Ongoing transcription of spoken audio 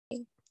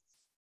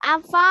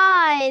I'm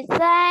fine,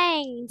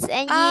 thanks.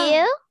 And Oh,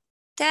 you?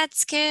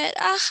 that's good.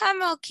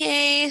 I'm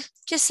okay.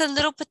 Just a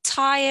little bit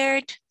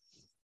tired.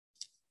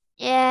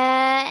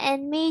 Yeah,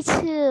 and me too.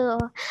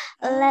 Oh,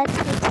 Let's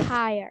be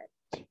tired.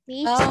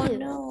 Me oh too.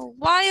 no.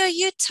 Why are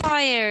you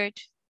tired?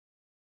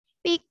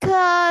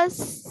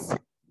 Because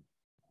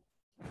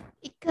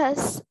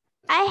because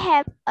I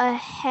have a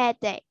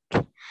headache.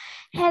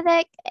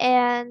 Headache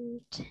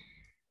and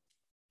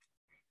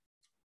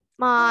Oh.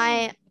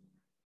 my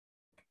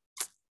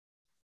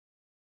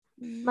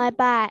my Mhm.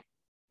 back.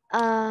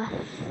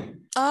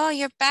 Oh,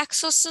 your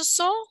back's also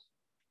sore?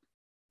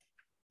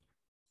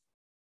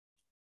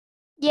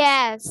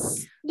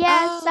 Yes.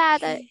 Yes, Oh,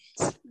 okay.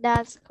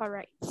 that's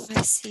correct.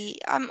 I see.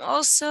 I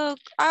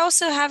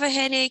also have a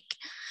headache.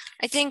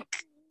 I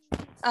think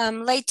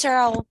later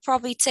I'll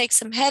probably take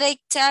some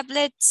headache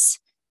tablets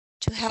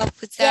to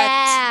help with that.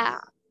 Yeah.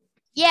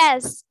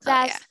 Yes, Oh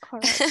yeah. that's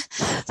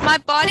correct. My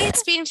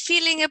body's been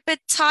feeling a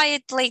bit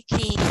tired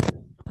lately.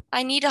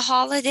 I need a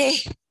holiday.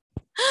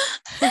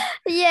 So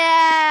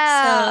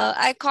Yeah.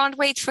 I can't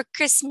wait for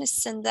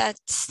Christmas and that,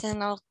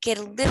 then I'll get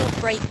a little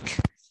break.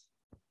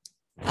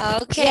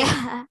 Okay.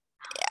 Yeah.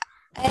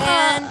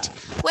 And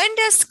when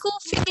does school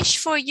finish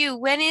for you?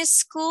 When is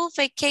school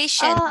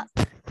vacation? Uh,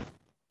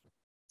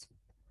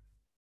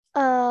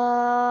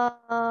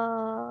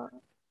 uh,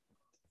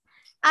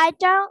 I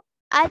don't,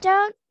 I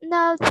don't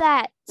know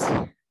that.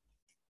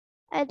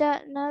 I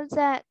don't know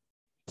that.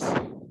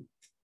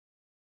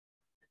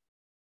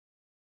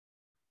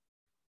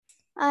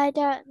 I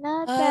don't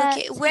know that.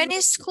 Okay. When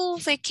is school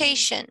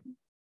vacation?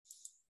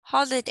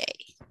 Holiday?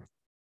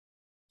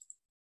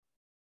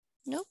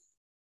 Nope.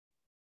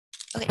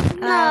 Okay.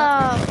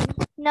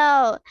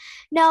 No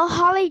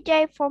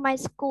holiday for my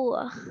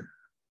school.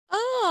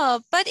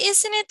 Oh, but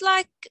isn't it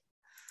like,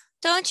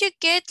 don't you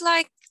get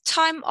like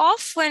time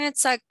off when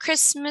it's like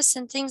Christmas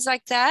and things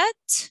like that?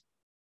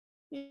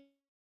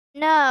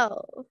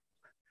 No,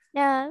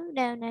 no.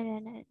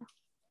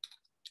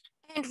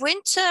 And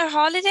winter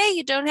holiday?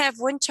 You don't have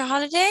winter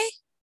holiday?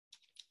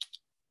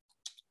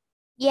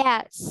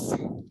 Yes.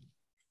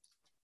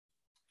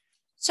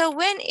 So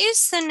when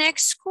is the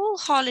next school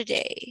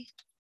holiday?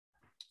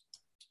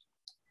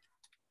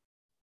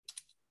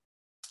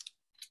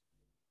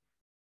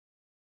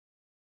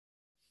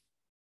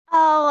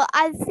 Oh,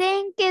 I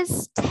think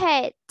it's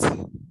Tet.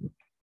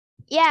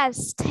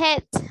 Yes,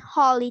 Tet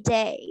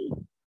holiday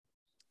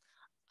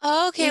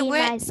Okay, in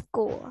my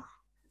school.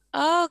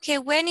 okay,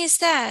 when is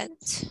that?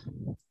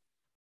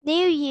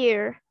 New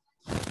Year.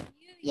 New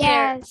Year.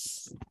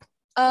 Yes.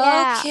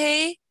 Yeah.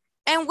 Okay.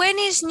 And when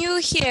is New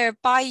Year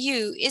by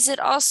you? Is it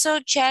also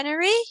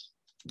January?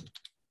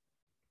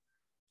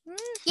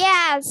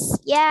 Yes,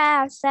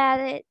 that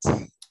it.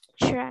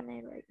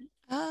 January.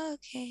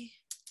 Okay.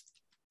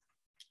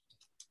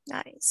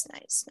 Nice.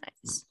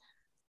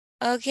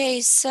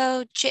 Okay,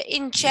 so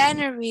in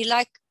January,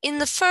 like in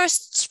the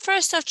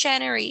first of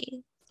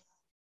January.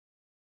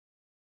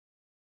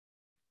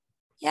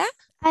 Yeah?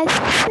 I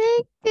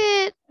think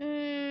it.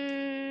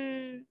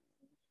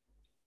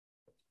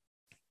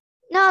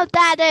 No,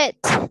 that it.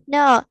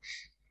 No,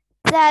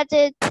 that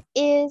it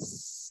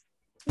is.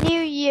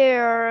 New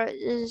Year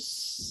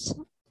is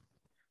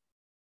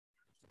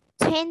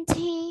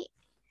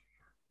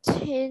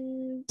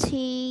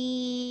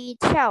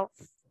 2012.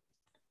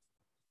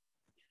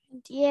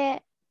 Yeah.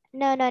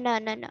 No.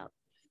 2012.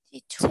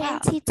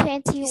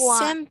 2021.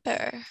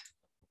 December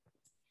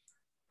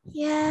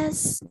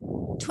Yes.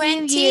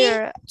 New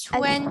Year.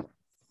 2020.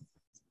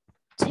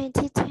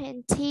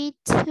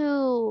 2022.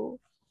 Oh,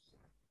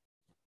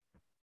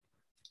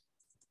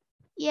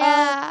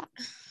 Yeah.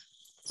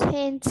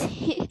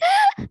 20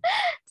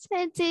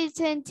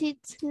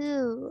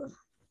 2022.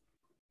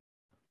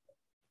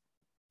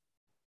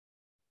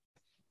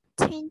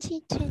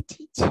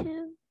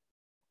 2022.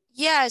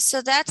 yeah,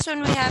 so that's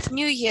when we have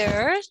New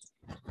Year.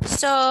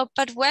 So,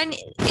 but when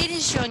it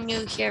is your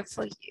New Year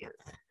for you?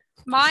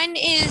 Mine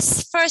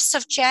is 1st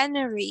of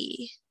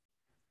January.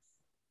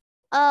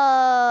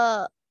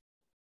 Uh,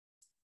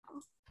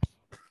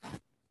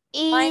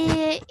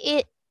 Mine,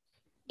 it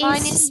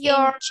mine is is in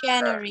your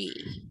January.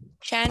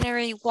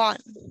 January 1.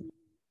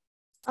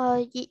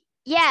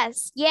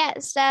 yes,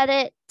 that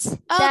it.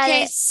 That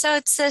Okay, it. so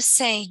it's the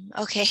same.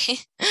 Okay.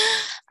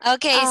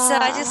 Okay, so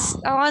Uh,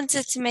 I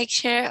wanted to make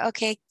sure.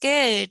 Okay,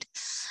 good.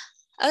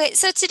 Okay,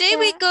 so today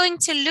we're yeah. going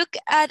to look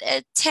at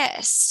a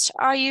test.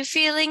 Are you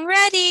feeling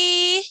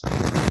ready?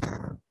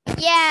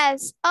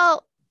 Yes. Oh,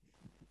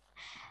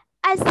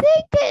 I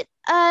think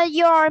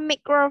your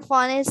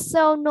microphone is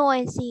so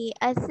noisy.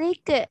 I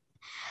think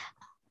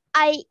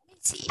I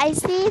I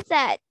see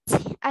that.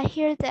 I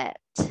hear that.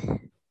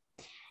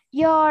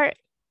 Your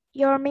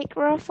your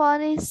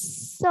microphone is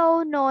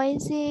so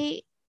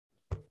noisy.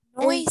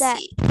 Is that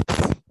Noisy.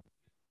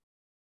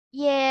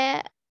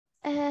 yeah?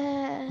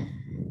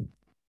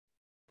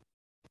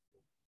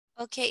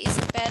 Okay, is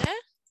it better?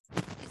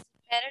 Is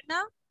it better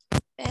now?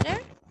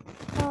 Better?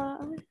 Uh,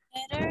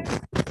 Better?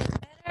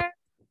 Better?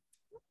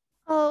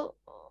 oh,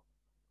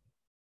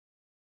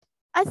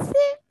 I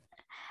think.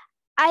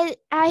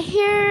 I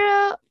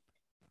hear.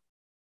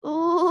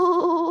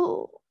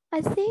 Ooh,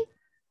 I think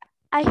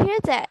I hear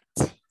that.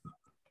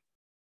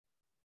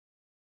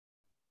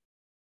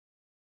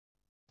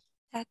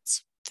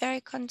 That's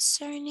very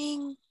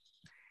concerning.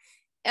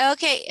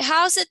 Okay,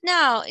 how's it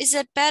now? Is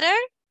it better?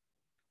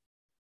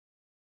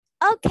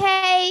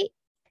 Okay,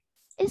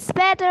 it's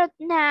better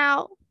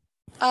now.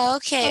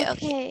 Okay.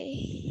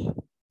 Okay.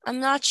 I'm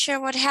not sure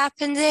what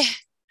happened there.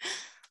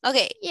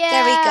 Okay,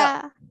 there we go.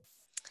 Yeah.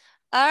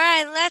 All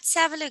right, let's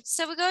have a look.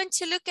 So we're going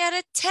to look at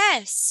a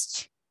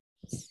test.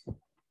 Okay, so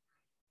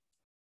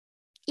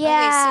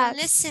Yeah.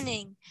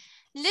 listening.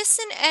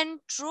 Listen and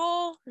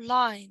draw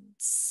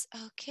lines.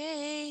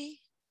 Okay.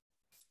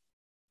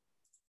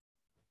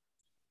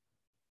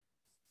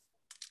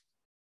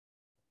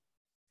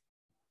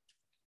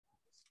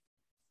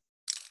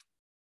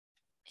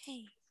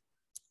 Hey.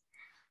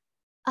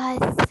 I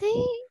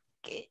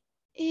think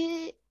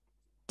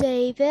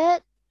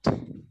David,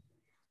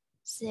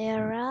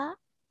 Sarah,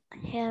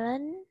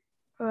 Helen,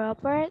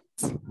 Robert.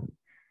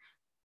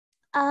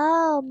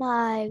 Oh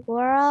my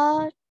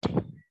world.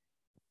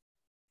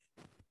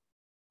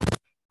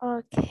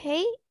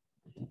 Okay.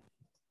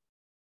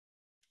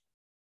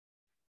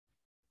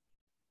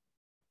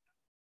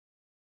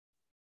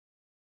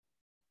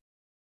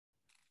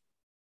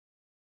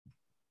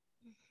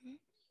 Mhm.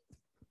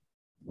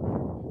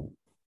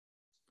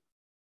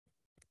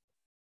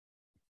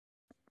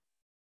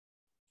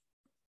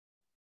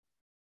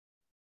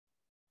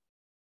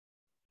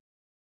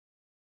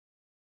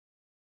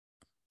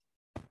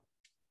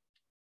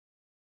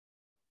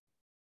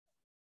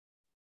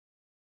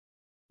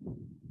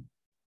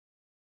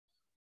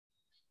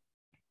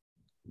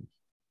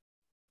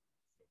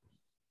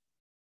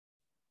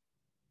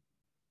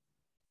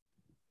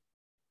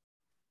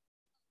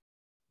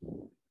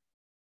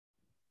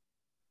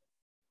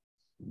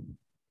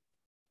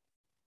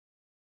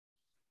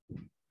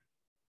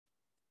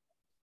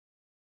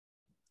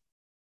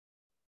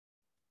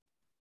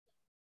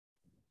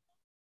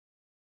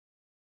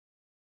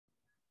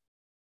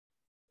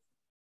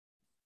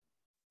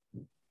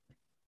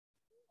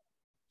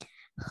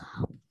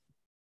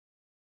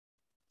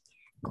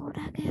 Cô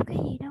đã kêu cái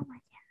gì đâu mà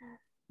trả lời.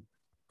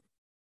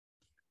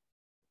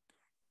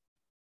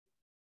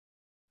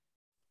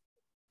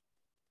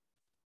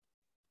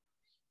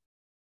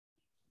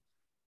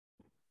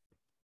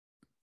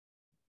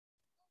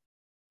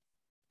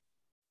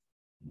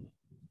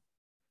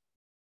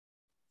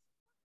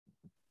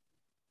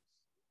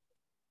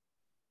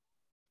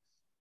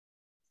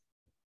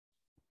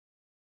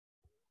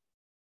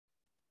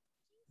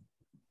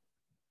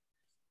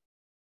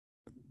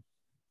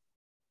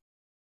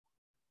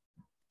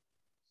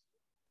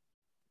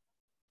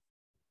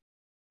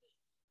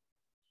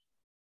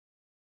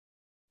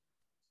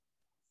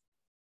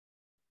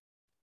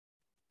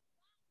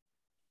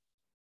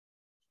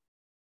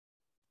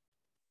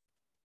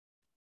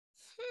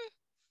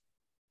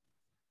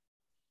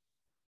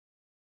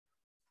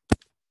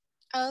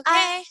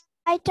 Okay.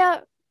 I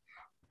don't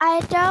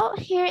I don't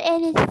hear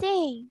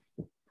anything.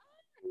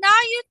 Now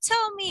you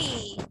tell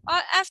me.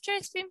 After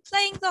it's been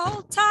playing the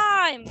whole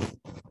time.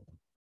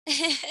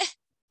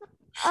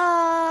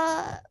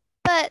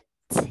 But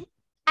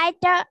I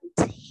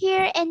don't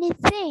hear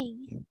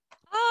anything.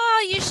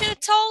 Oh, you should have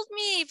told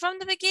me from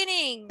the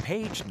beginning.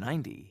 Page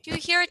 90. Do you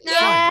hear it now?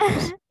 Yeah.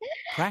 Findings.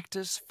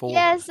 Practice 4.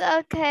 Yes,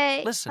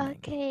 okay. Listening.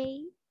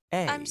 Okay.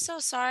 A. I'm so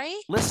sorry.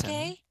 Listen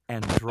Okay.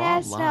 and draw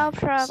Yes, no lines.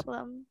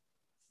 problem.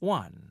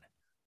 1.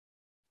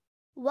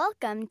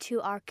 Welcome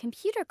to our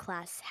computer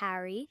class,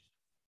 Harry.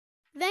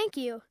 Thank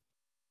you.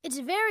 It's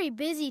very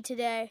busy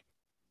today.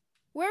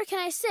 Where can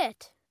I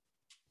sit?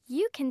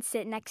 You can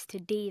sit next to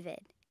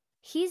David.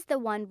 He's the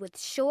one with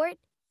short,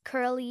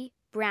 curly,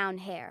 brown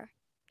hair.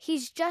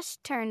 He's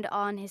just turned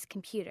on his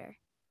computer.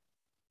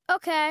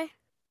 Okay.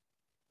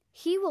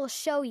 He will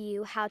show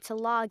you how to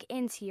log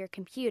into your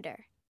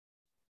computer.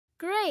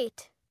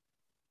 Great.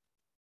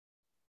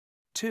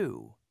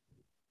 2.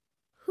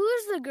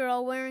 Who's the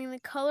girl wearing the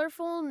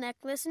colorful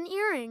necklace and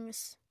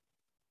earrings?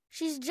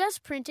 She's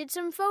just printed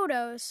some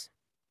photos.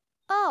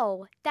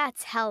 Oh,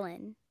 that's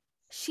Helen.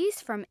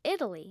 She's from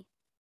Italy.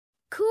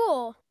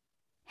 Cool.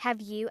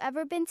 Have you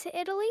ever been to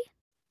Italy?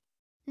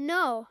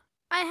 No,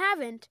 I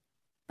haven't,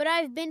 but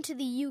I've been to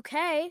the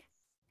UK.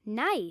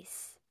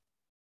 Nice.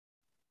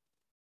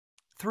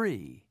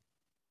 3.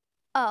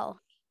 Oh,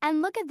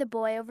 and look at the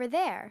boy over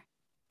there.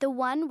 The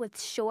one with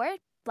short,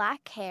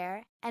 black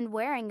hair and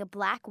wearing a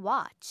black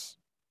watch.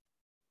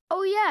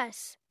 Oh,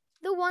 yes,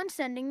 the one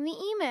sending the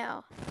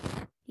email.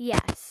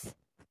 Yes,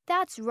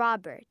 that's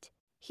Robert.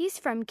 He's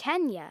from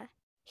Kenya.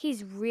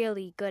 He's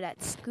really good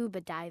at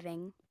scuba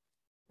diving.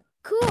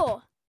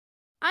 Cool.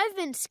 I've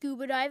been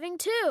scuba diving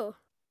too.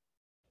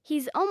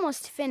 He's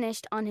almost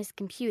finished on his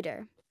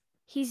computer.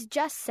 He's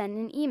just sent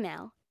an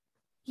email.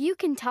 You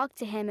can talk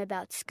to him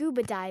about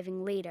scuba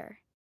diving later.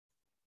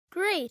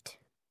 Great.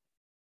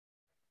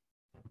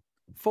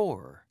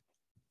 4.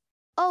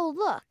 Oh,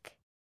 look.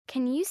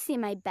 Can you see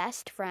my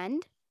best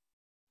friend?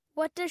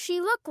 What does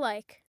she look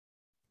like?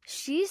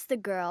 She's the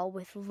girl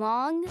with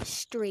long,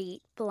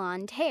 straight,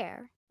 blonde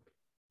hair.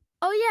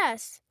 Oh,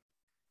 yes.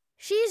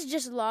 She's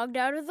just logged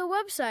out of the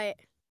website.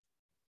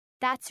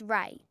 That's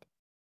right.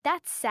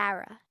 That's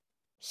Sarah.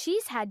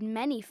 She's had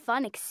many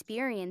fun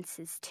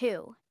experiences,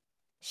 too.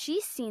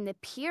 She's seen the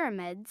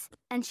pyramids,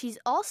 and she's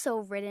also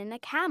ridden a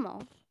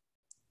camel.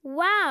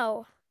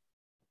 Wow.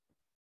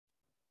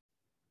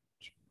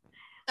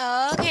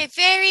 Okay,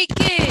 very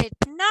good.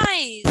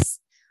 Nice.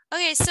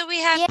 Okay, so we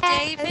have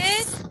David,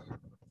 Yes.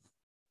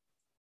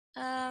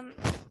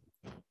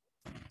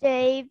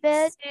 David,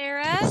 David,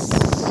 Sarah.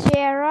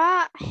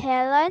 Sarah,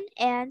 Helen,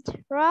 and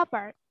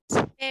Robert.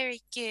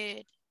 Very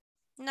good.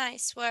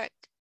 Nice work.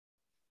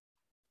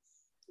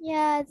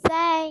 Yeah,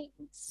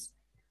 thanks.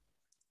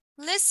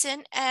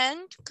 Listen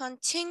and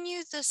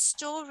continue the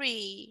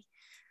story.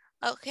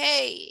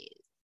 Okay.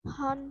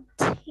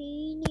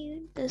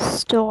 Continue the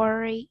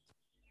story.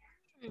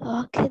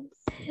 Okay.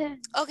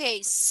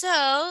 Okay,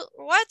 so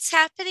what's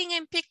happening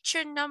in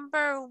picture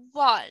number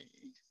 1?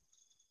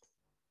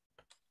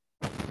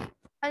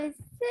 I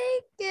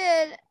think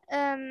it,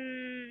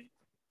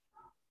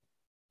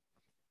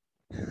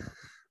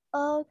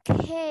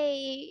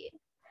 okay.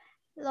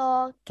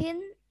 Login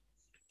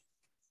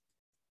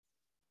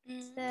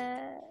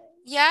the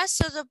Yeah,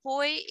 so the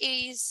boy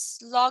is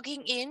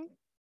logging in.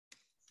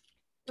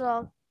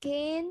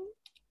 login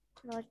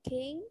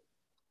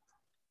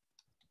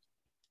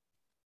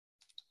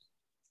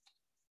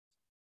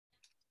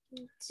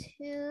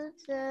into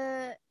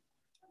the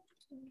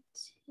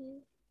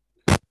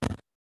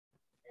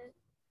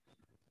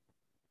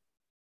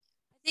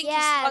I think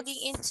he's logging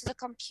into the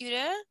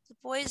computer. The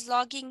boy is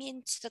logging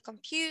into the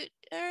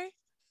computer.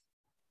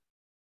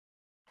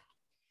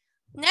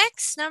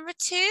 Next, number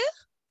 2.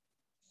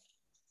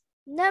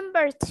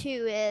 Number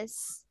 2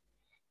 is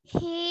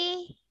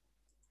he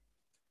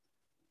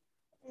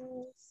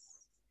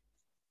is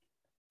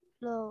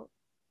low.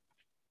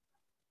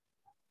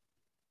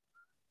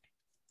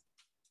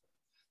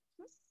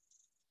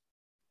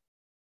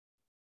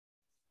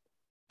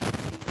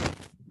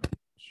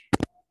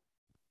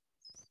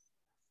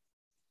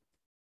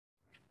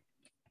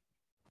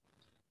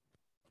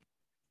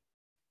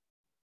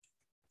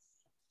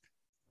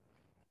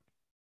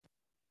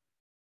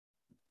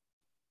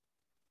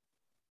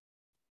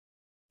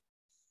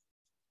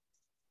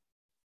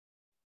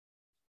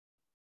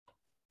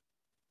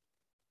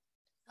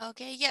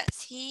 Okay,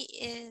 yes, he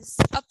is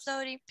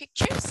uploading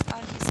pictures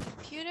on his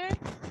computer.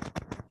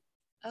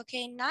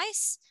 Okay,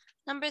 nice.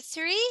 Number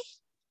 3.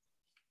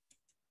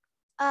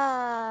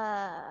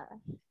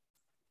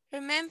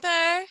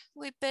 Remember,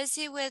 we're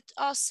busy with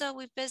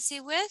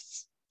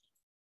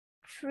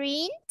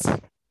Print.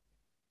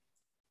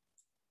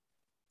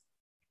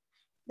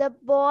 The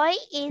boy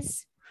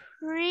is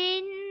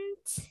printing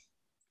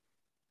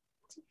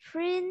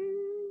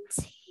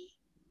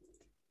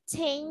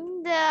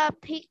the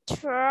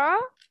picture.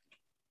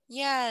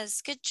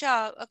 Yes, good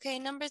job. Okay,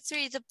 number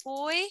 3, the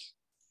boy.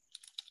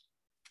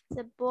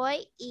 The boy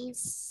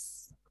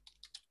is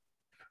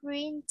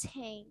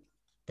printing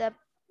the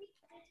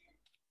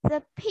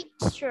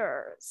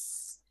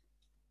pictures.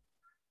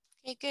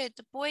 Okay, good.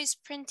 The boy is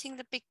printing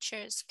the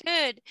pictures.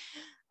 Good.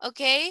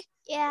 Okay.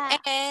 Yeah.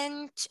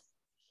 And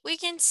we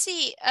can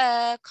see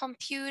a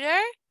computer,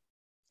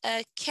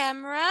 a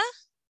camera.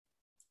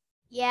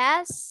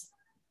 Yes.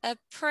 A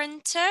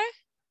printer.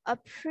 A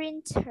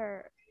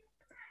printer.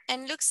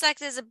 And looks like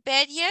there's a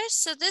bed here.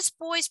 So this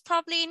boy is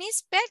probably in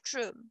his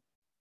bedroom.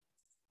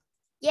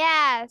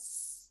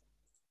 Yes.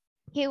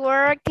 He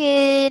works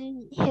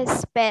in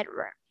his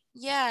bedroom.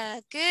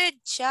 Yeah,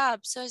 good job.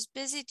 So he's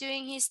busy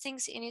doing his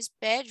things in his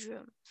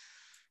bedroom.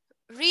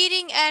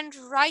 Reading and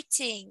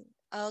writing.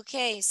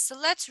 Okay, so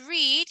let's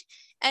read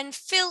and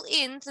fill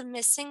in the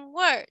missing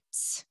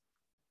words.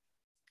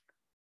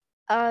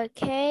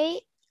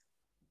 Okay.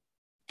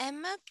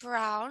 Emma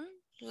Brown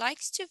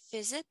likes to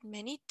visit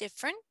many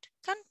different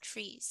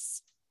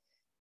countries.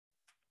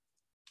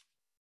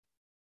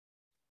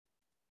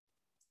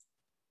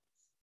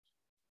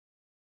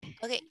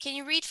 Okay, can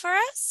you read for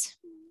us?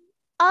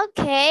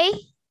 Okay.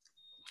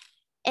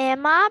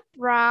 Emma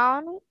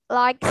Brown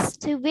likes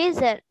to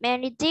visit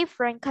many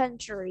different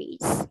countries.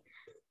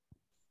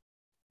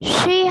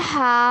 She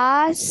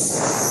has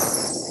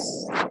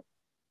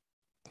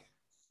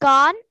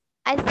gone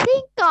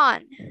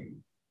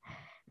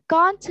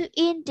to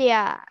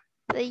India,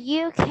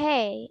 the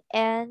UK,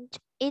 and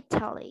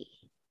Italy.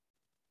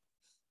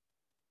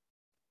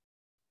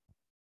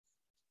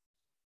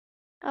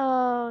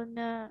 Oh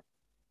no.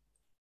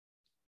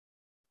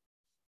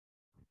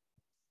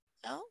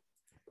 No?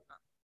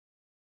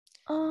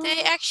 Oh,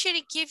 They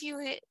actually give you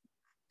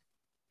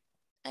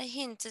a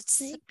hint. It's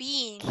the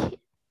bean.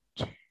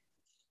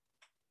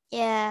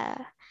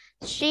 yeah.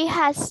 She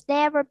has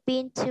never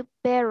been to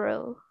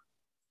Peru.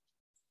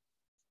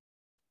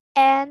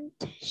 And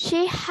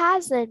she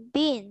hasn't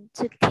been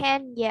to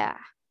Kenya.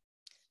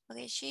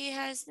 Okay, she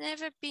has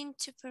never been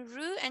to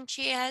Peru and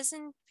she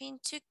hasn't been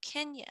to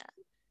Kenya.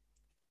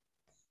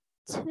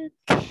 To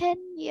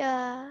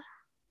Kenya.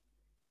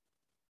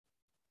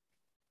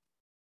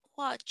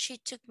 What? She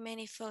took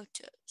many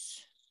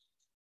photos.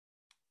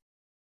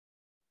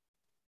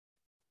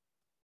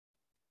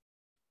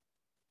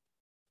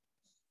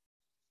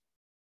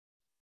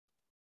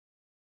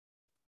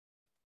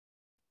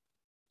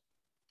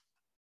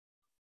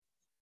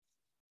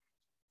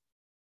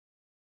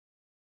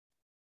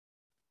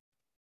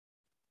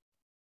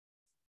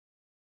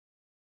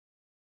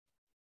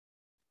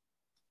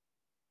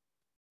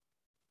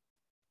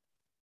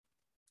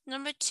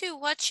 Number 2,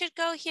 what should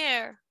go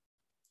here?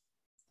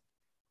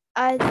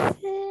 I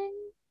think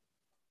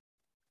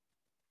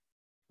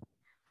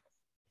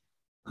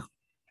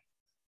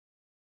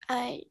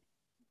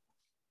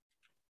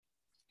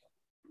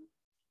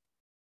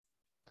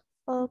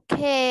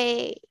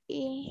okay.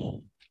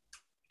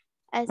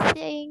 I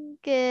think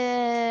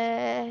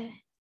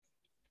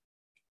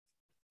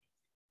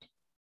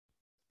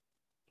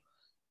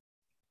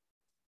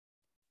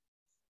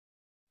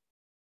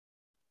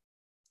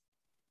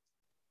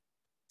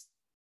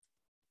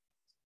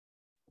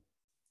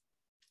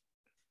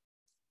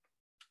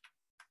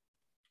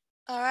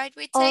All right,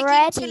 we're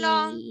taking too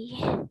long.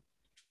 already.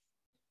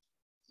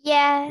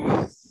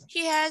 Yes.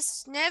 She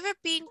has never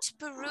been to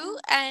Peru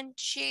and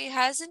she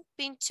hasn't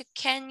been to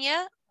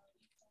Kenya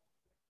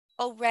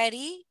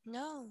already.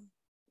 No.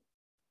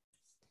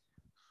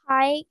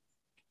 I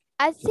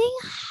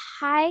think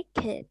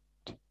hike it.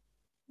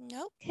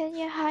 Nope. Can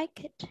you hike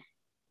it?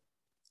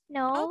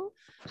 No.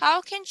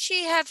 How can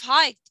she have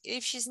hiked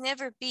if she's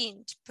never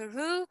been to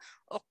Peru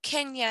or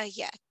Kenya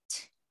yet?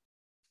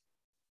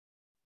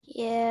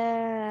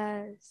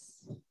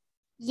 Yes.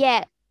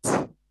 Yet.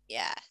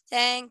 Yeah,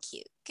 thank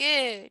you.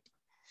 Good.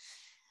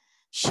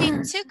 She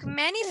took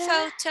many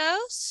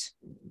photos.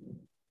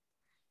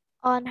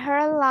 On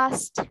her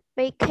last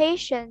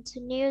vacation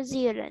to New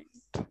Zealand.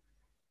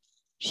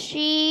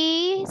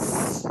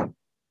 She's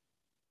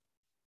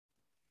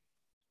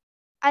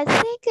I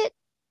think it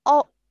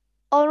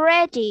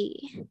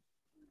already.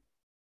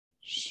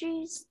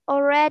 She's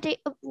already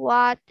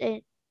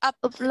uploaded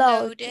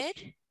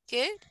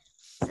Good.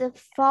 the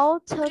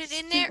photos Put it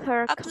in to there.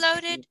 her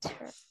Uploaded.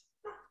 computer.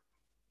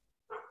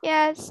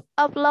 Yes,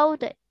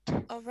 uploaded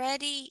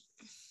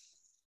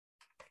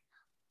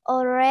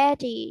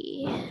Already.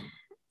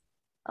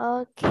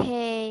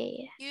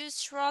 Okay.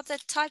 Use rather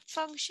type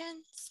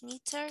function. It's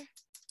neater.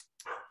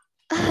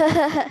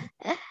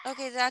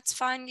 Okay, that's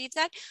fine. Leave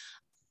that.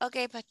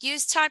 Okay, but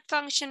use type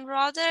function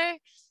rather.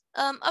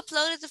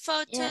 Uploaded the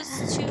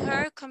photos to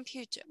her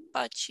computer,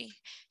 but she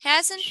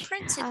hasn't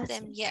printed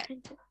them yet.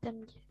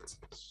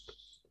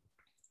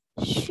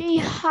 She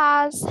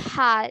has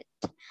had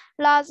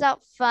lots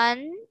of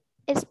fun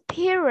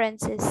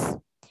experiences.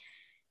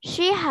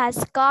 She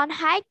has gone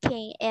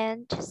hiking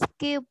and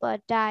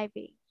scuba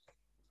diving.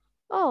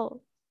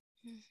 Oh.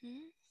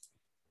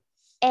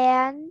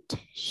 And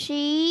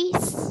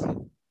she's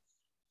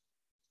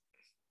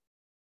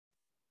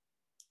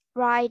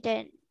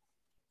ridden.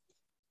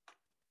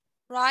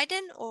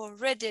 Ridden or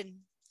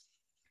ridden?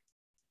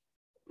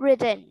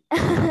 Ridden.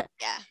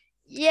 Yeah.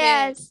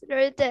 Yes,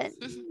 ridden.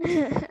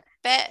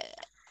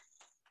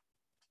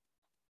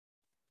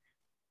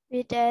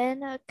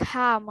 Ridden a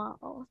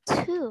camel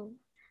too.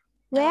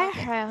 Where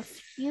have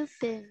you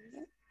been?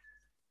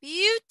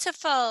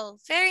 Beautiful.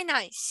 Very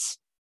nice.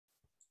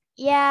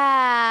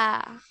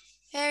 Yeah.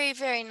 Very,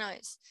 very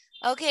nice.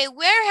 Okay,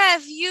 where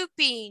have you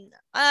been?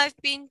 I've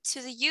been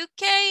to the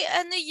UK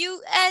and the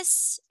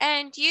US.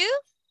 And you?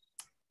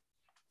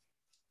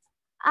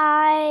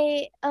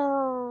 I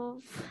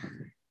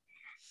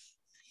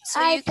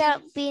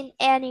don't been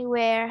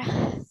anywhere.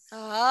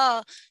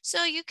 Oh,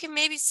 so you can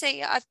maybe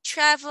say I've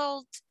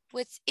traveled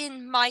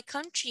within my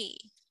country.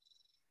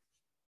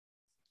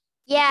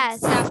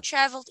 Yes. I've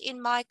traveled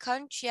in my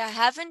country. I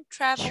haven't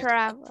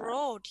traveled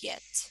abroad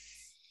yet.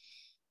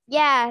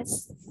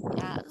 Yes.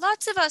 Yeah,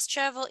 lots of us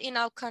travel in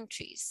our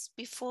countries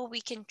before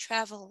we can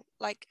travel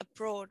like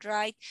abroad,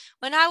 right?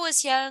 When I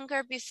was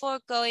younger, before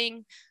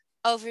going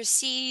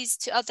overseas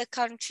to other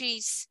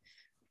countries,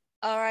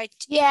 all right,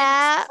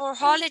 yeah, even for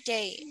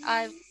holiday,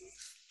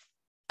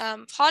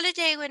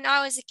 holiday when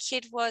I was a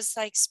kid was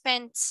like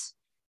spent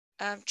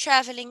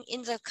traveling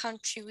in the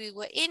country we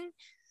were in,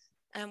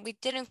 and we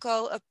didn't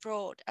go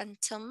abroad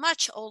until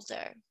much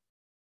older.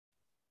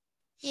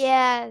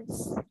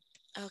 Yes.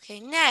 Okay,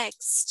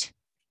 next.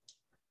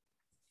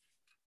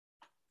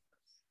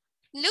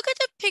 Look at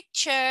the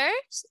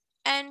pictures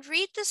and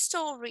read the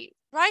story.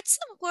 Write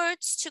some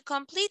words to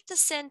complete the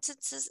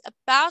sentences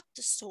about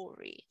the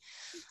story.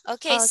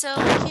 Okay, so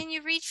can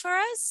you read for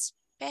us?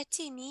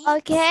 Betty needs.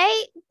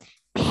 Okay.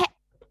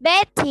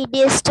 Betty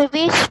needs to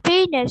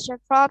finish a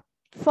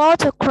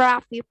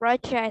photography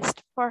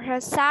project for her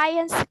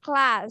science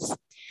class.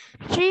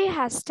 She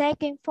has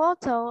taken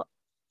photos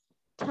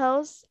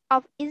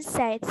of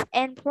insects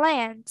and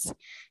plants.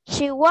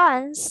 She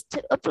wants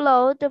to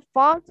upload the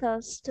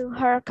photos to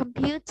her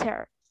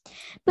computer,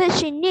 but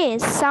she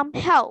needs some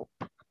help.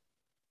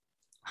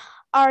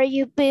 Are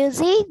you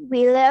busy,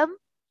 William?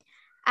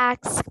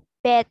 Asked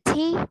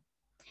Betty.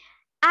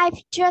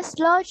 I've just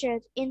logged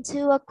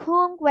into a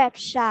cool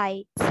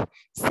website,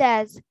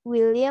 says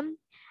William.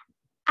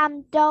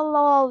 I'm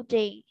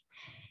downloading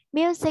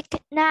music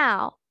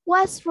now.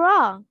 What's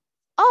wrong?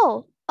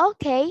 Oh,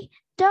 okay.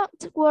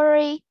 Don't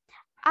worry.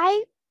 I'll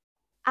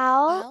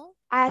Well,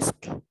 ask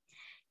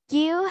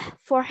you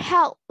for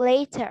help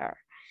later,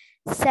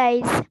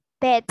 says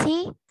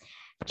Betty.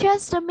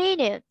 Just a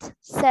minute,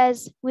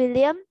 says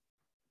William.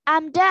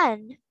 I'm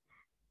done.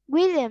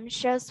 William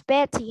shows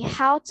Betty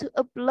how to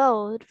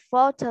upload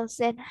photos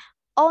and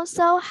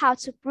also how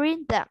to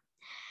print them.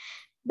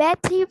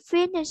 Betty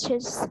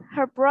finishes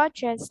her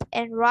project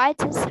and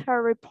writes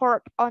her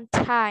report on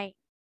time.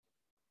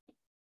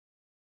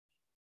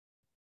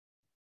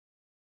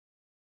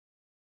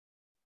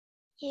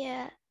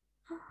 Yeah.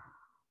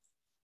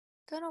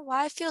 don't know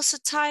why I feel so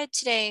tired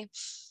today.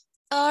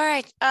 All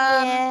right.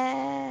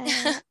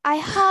 Yeah. I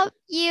hope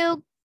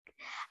you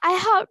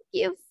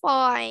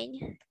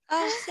fine.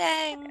 Oh,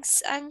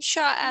 thanks. I'm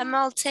sure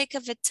I'll take a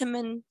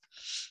vitamin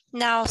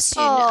now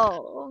soon.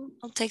 Oh.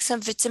 I'll take some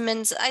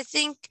vitamins. I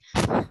think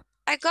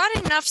I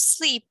got enough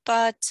sleep,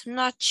 but I'm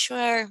not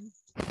sure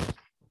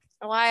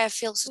why I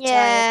feel so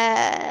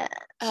tired.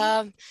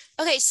 Yeah.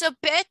 Okay, so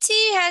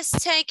Betty has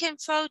taken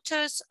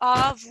photos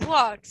of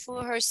what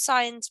for her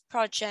science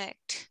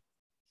project?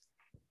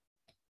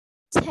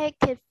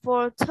 Taking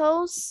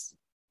photos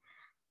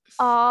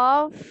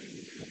of.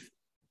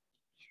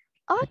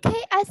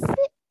 Okay, I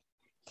see.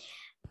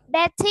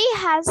 Betty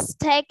has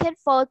taken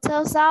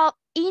photos of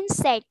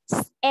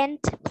insects and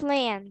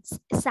plants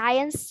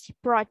science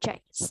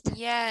projects.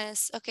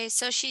 Yes. Okay,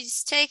 so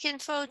she's taken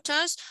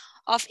photos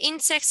of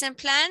insects and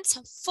plants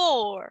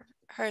for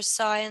her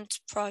science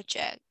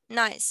project.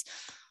 Nice.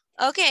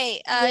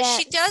 Okay,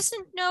 she Yes.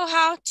 doesn't know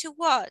how to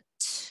what?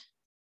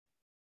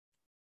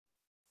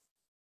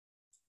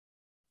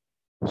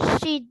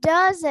 She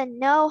doesn't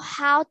know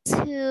how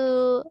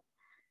to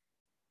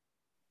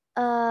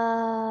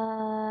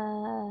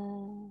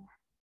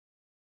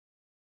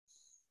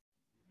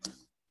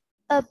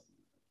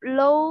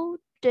upload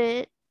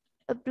it,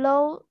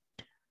 upload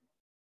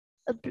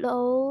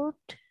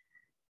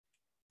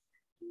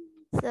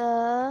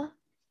the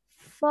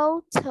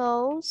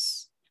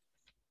photos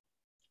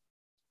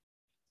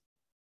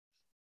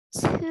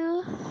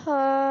to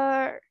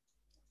her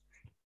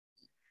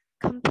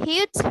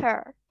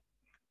computer.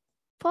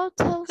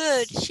 Photos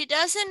Good. She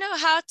doesn't know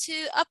how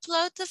to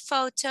upload the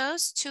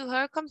photos to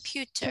her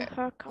computer. to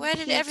her Where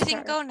did everything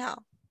computer. go now?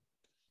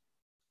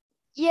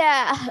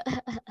 Yeah.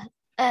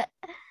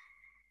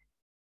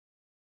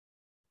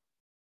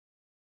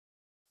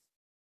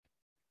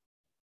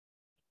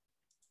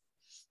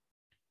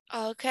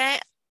 Okay.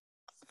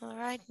 All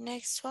right,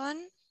 next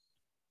one.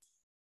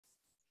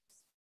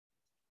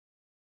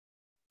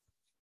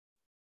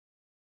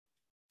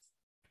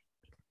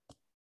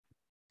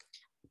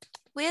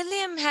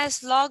 William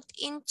has logged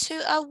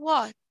into a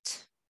what?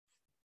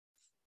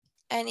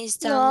 And is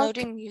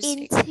downloading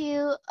music.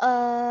 Into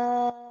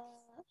a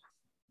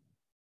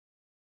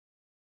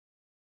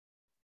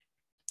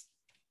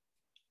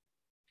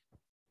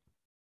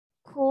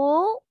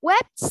cool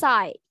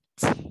website.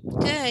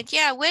 Good.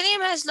 Yeah,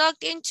 William has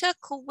logged into a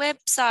cool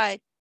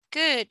website.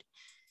 Good.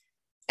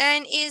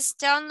 And is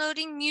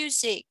downloading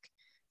music.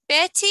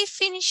 Betty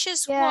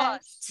finishes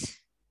what?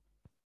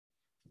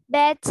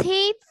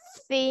 Betty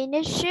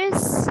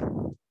finishes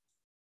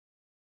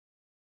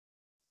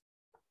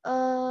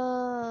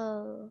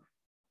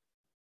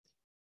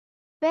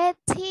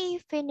Betty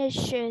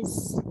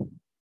finishes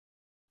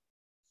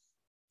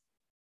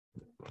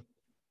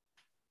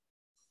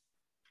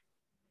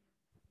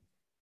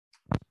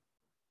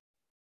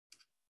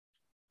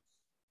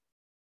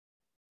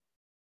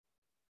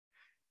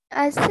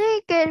I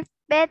think if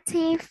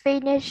Betty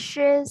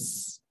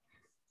finishes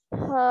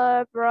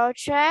her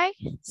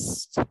project,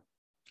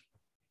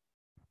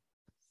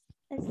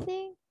 I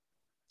think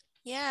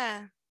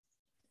Yeah.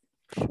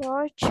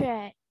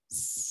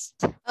 projects.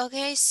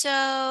 Okay,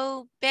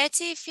 so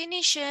Betty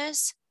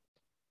finishes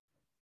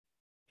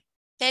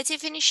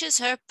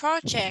her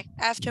project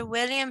after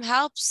William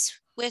helps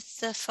with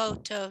the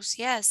photos.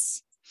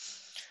 Yes.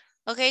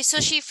 Okay, so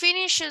she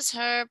finishes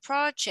her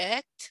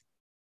project.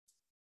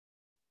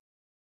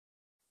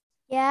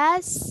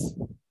 Yes.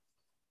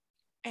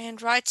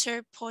 And writes her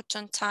report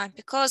on time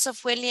because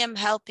of William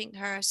helping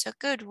her. So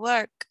good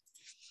work.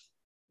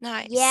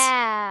 Nice.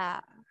 Yeah.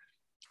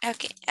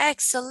 Okay,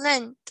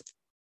 excellent.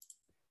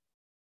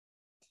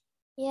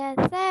 Yeah,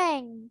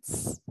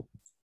 thanks.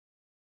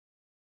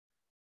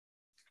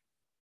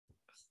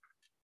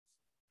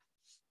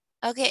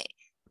 Okay,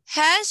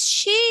 has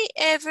she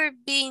ever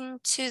been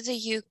to the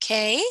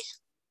UK?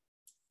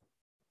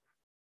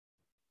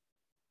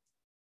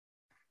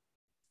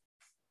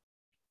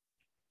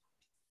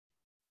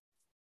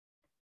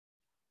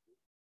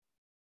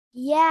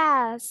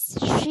 Yes,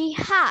 she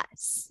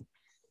has.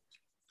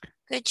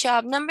 Good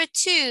job. Number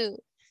 2.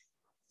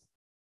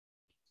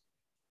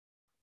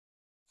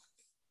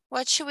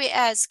 What should we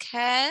ask?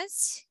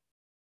 Has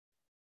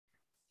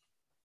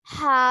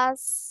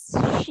Has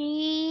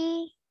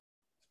she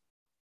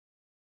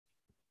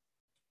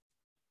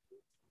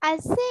I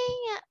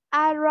think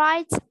I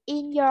write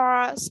in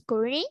your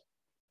screen.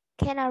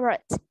 Can I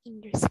write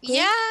in your screen?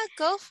 Yeah,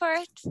 go for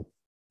it.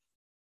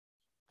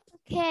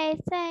 Okay,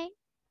 thanks.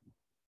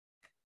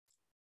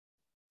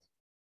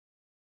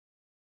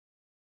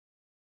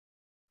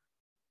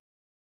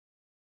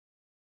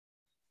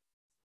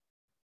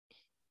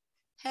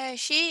 Has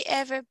she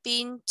ever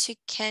been to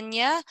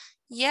Kenya?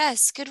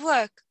 Yes, good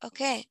work.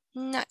 Okay,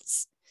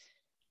 nice.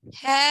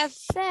 Have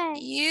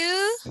Thanks.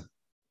 you?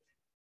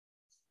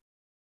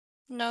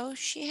 No,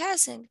 she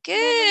hasn't. No, no,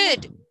 no.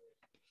 Good.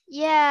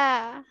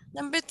 Yeah.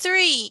 Number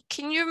 3,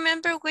 can you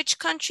remember which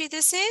country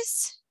this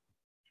is?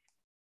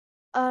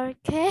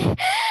 Okay.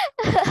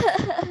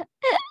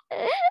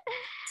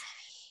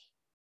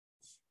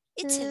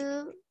 Italy.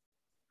 To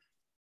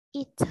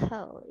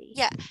Italy.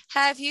 Yeah.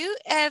 Have you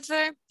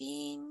ever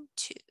been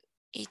to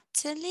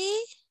Italy?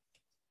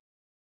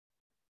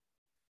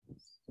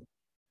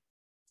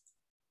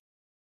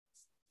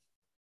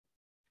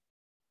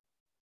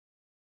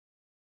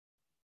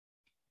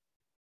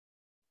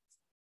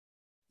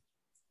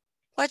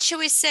 What should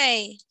we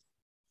say?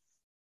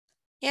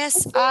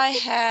 Yes, I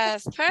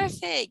have.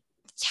 Perfect.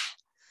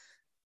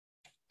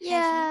 Yeah. Have you?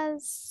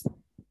 Yes.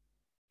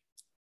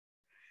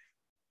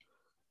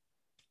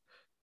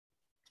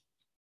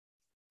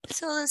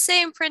 So the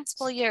same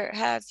principle here.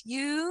 Have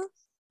you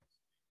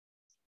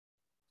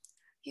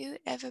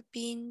ever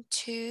been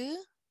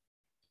to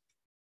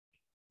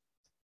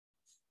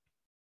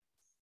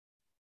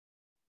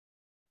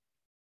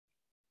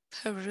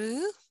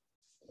Peru?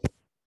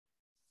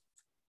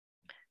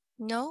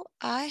 No,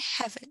 I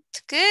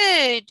haven't.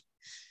 Good.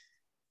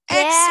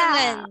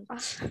 Yeah.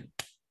 Excellent.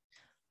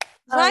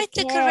 Write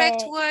the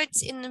correct Okay.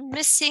 words in the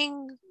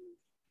missing.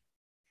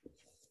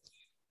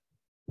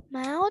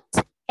 Mount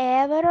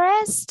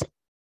Everest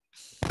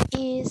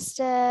is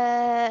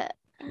oh,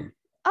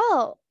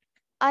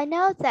 I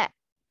know that.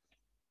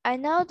 I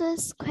know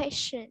these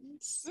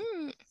questions.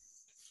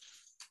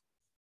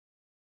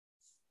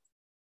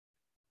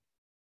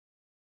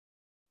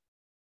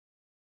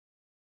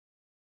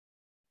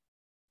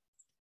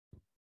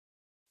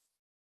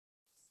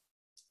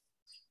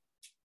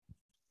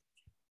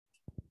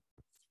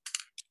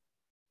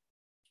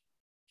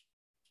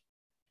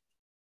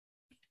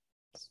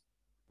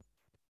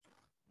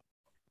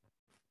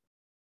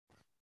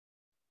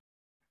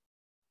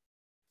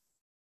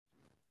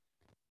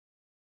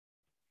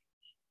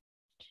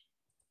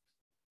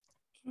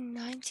 In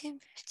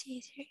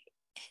 1953,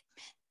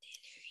 Edmund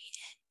Hillary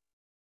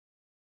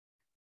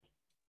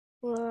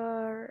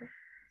Were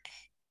and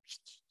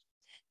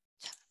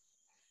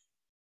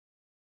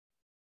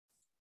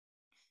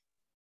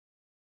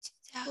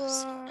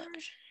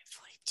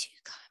 2,142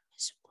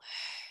 commas were.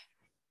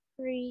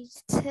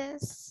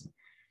 British.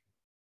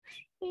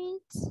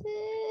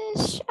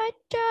 I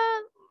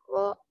don't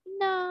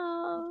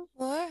know.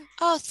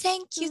 Oh,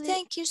 thank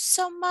you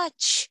so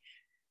much.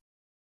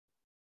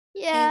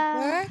 They Yeah.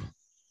 were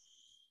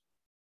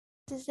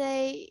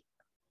They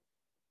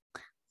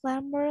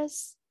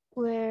farmers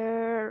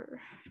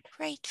were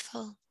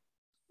grateful.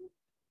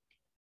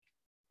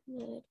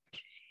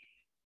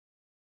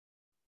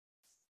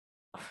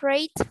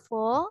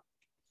 grateful.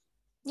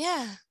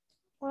 Yeah.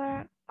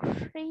 Were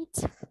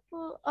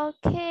grateful.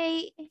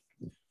 Okay.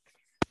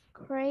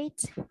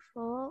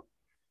 Grateful.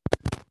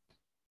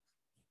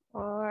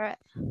 Or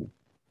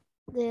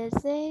did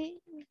they?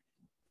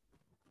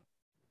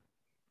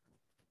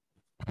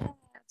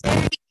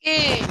 Very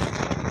good.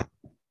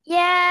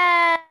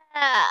 Yeah.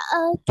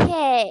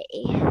 Okay.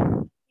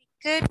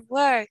 Good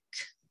work.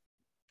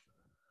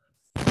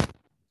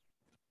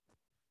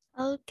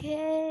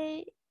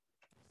 Okay.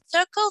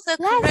 Circle the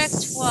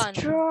correct one.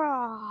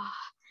 Draw.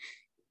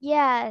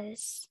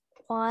 Yes.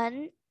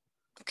 One.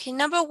 Okay,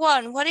 number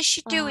 1. What is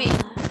she doing?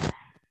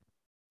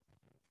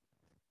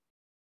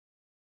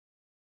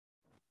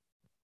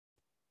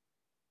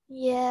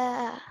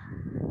 Yeah.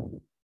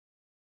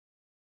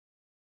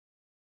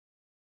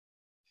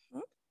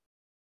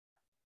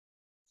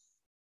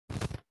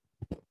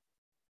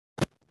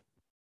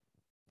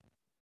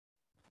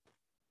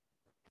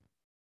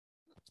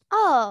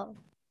 Oh.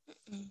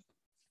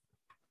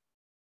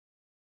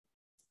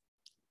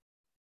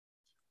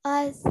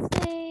 I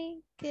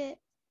think it.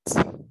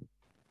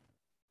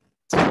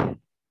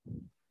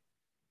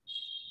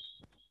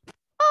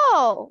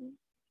 Oh.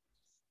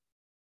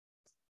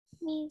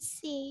 Let me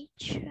see.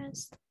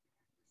 Trust.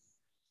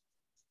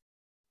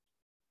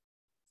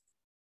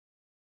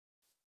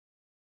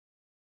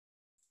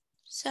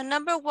 So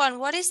number 1,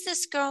 what is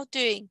this girl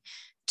doing?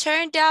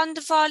 Turn down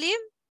the volume,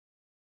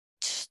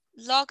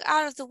 log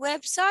out of the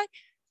website,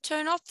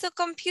 turn off the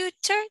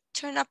computer,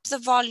 turn up the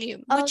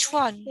volume. Which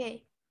one?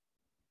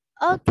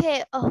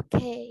 Okay.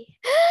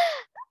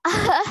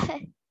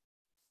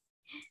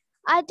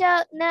 I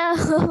don't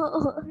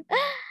know.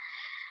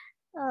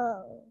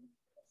 Oh.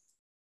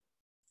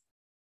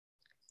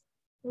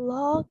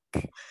 Log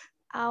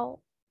out.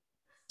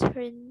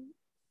 Turn.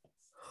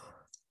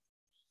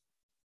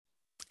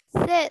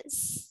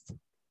 This.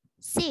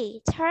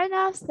 C. Turn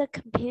off the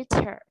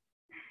computer.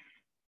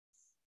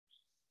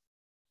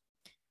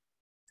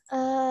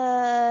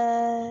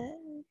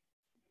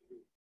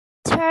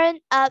 Turn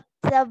up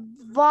the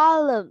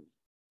volume.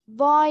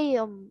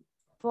 Volume.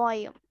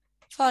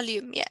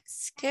 Volume,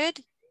 yes,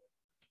 good.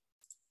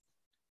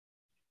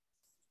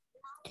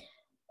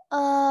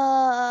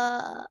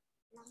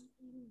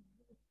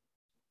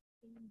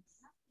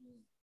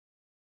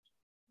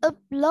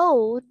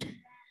 Upload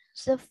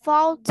the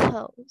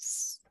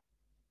photos.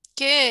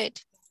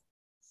 Good.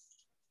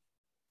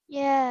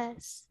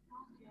 Yes.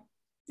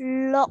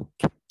 Log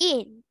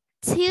in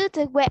to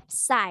the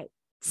website.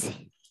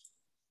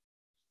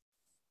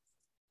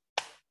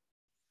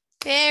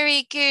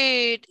 Very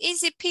good.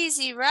 Easy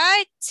peasy,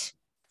 right?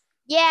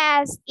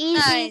 Yes,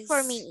 easy for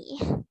Nice. me.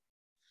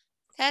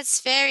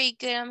 That's very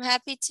good. I'm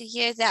happy to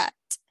hear that.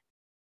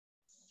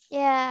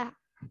 Yeah.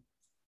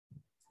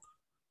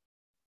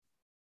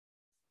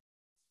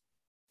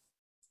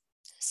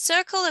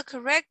 Circle the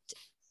correct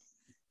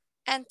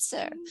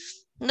answer.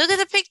 Look at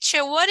the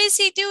picture. What is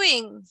he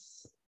doing?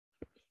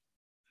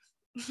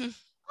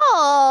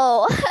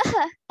 Oh.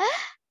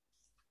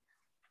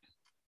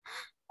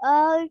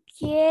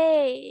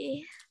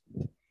 Okay.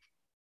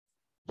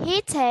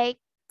 He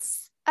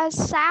takes a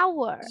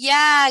shower.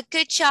 Yeah,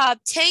 good job.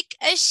 Take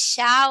a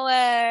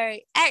shower.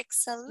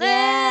 Excellent.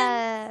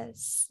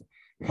 Yes.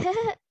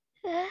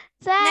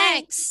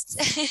 Thanks.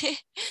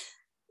 Next.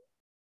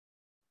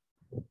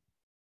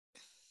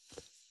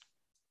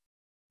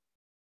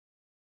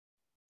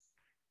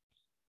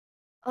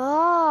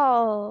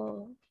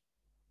 Oh.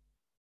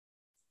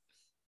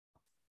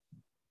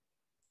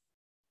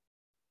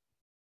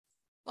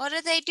 What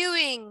are they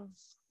doing?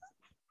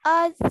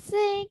 I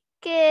think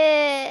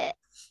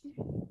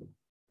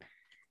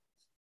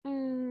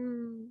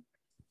mm,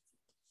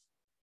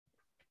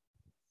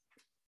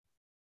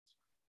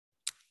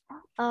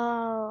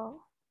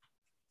 oh,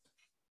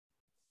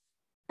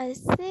 I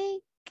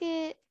think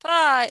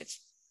 5,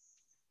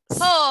 4,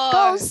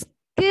 go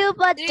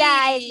scuba 3,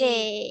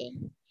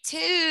 diving. 2,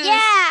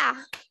 Yeah.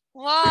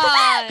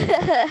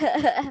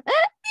 1.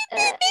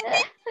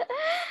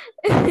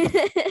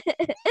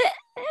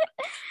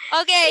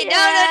 Okay,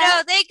 Yeah.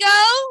 no. They go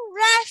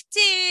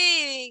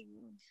rafting.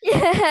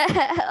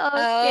 Yeah.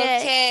 Okay.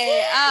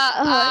 Okay.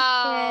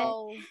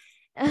 Oh.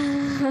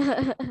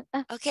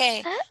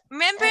 Okay.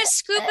 Remember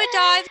scuba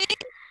diving?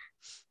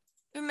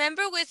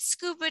 Remember with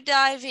scuba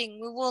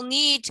diving, we will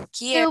need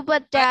gear.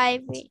 Scuba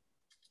diving.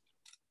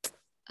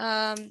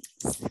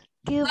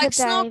 Scuba Like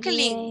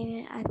snorkeling.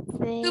 diving, I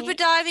think. Scuba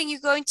diving, you're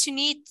going to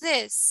need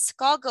this,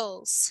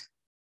 goggles.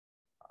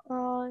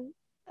 Oh,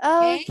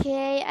 Okay.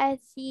 okay, I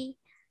see.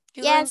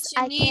 You're going Yes, to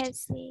I need can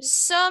see.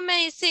 so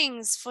many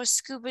things for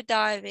scuba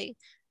diving.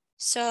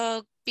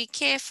 So be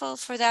careful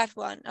for that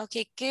one.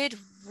 Okay, good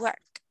work.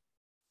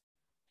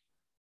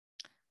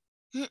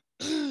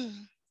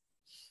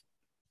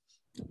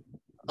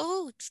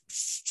 Oh,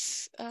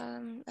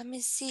 let me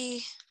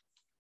see.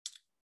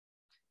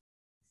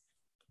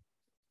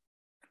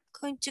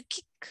 Going to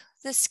kick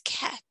this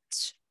cat.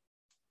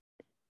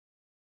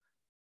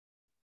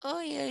 Oh,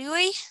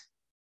 yeah.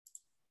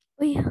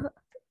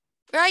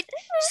 Right,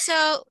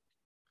 so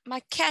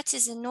my cat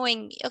is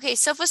annoying me. Okay,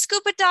 so for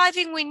scuba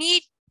diving, we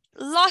need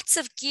lots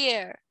of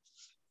gear.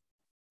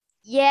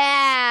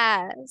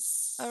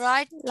 Yes. All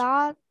right.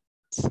 Lot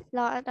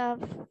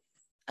of.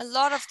 A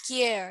lot of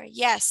gear.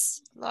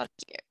 Yes, a lot of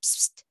gear.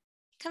 Psst.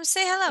 Come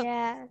say hello.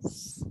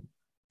 Yes.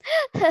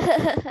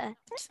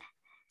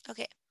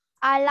 Okay.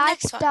 I like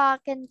Next one. dog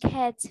and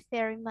cats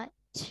very much.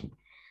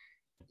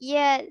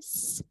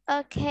 Yes.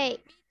 Okay.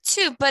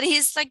 Too, but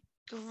he's like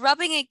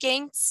rubbing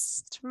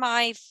against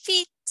my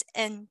feet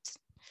and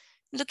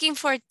looking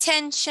for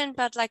attention,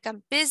 but like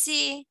I'm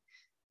busy.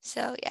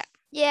 So yeah.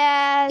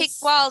 Pick Yes.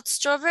 wild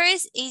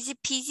strawberries, easy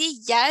peasy,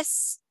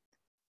 yes.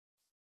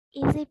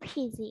 Easy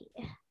peasy.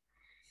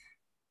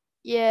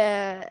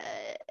 Yeah.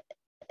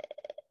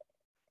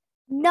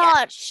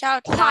 Not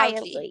shout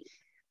quietly. loudly.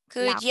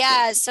 Good, Loudly.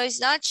 yeah. So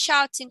it's not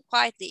shouting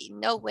quietly,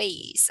 no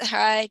ways. All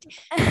right.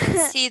 You can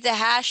see the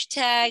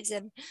hashtags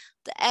and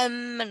the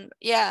M and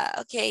yeah,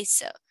 okay.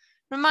 So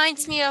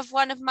reminds me of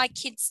one of my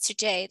kids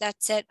today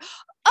that said,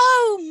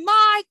 "Oh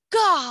my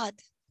God."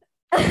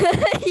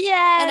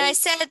 Yes. And I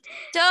said,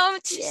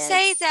 don't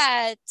say Yes.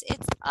 that.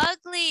 It's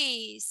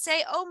ugly.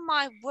 Say, "Oh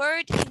my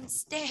word"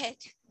 instead.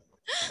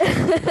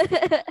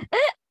 Okay.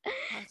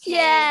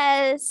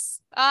 Yes.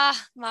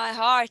 Ah, my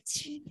heart.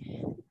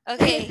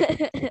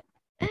 Okay.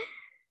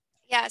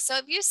 Yeah, so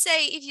if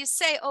you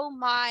say "oh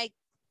my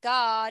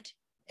God,"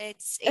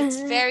 it's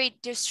very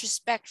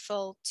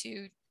disrespectful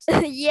to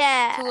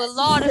Yeah. a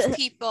lot of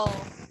people.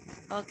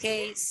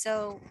 Okay,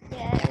 so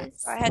yeah,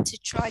 Yes. so I had to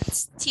try to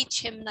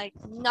teach him like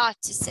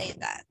not to say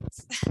that.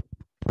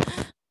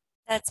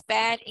 That's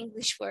bad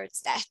English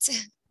words, that.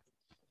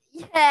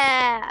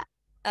 Yeah.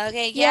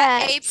 Okay, yeah,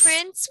 Yes.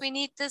 aprons. We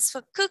need this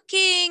for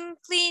cooking,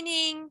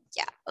 cleaning.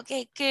 Yeah,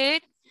 okay,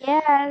 good.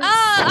 Yes.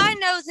 Oh, I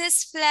know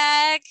this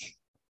flag.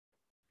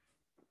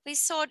 We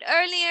saw it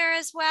earlier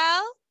as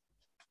well.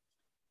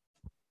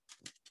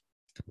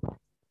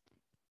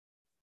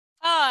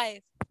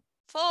 5,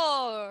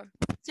 4,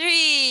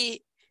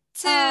 3,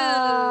 2, Uh,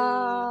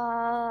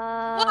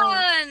 1. Oh,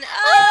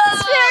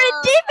 it's very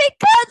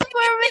difficult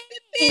for me.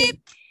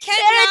 Beep. Very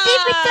Kenya.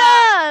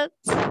 difficult.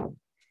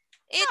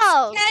 It's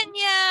Oh.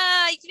 Kenya.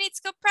 You need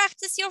to go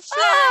practice your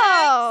flag.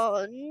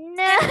 Oh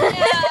no.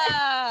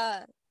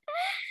 Kenya.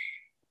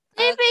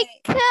 Okay.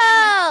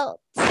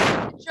 Difficult.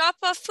 Drop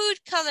of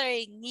food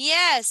coloring.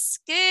 Yes,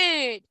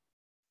 good.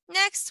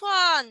 Next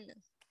one.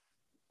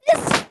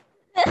 This,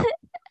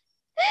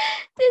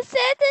 this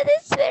sentence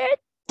is very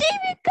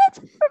difficult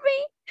for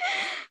me.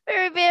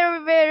 Very, very,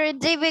 very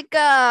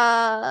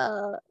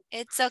difficult.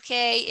 It's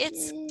okay.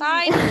 It's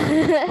fine.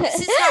 This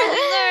is how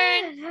we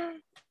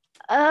learn.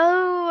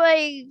 Oh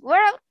my,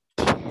 well,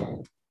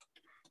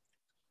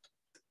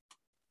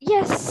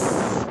 yes.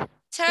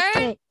 Turn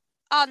Okay.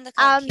 on the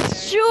I'm computer.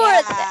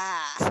 sure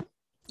Yeah.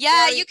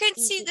 Yeah, very you can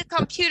see easy. the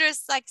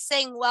computer's like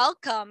saying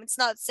welcome. It's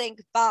not saying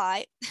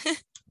goodbye.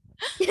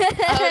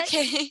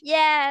 Okay.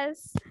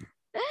 Yes.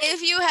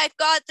 If you had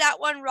got that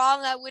one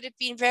wrong, I would have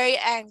been very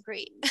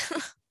angry.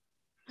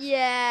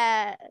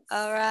 Yes.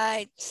 All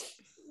right.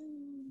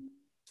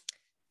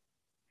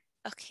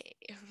 Okay,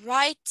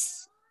 right.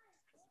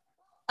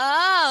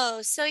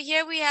 Oh, so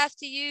here we have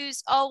to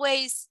use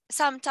always,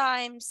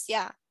 sometimes,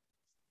 yeah.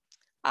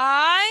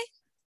 I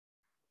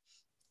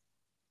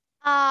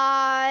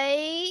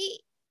I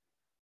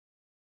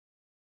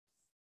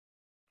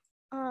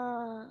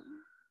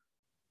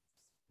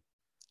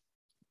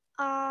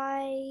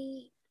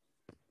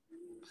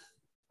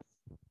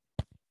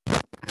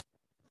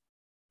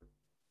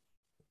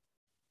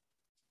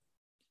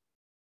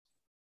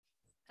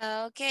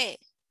okay.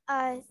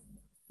 I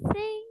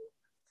think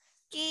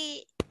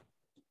it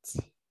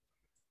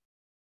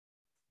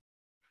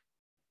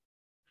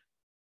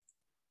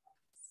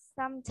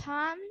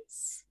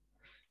sometimes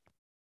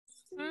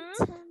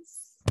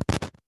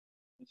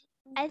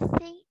I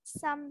think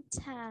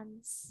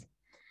sometimes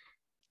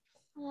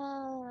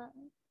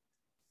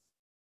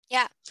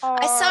Yeah. I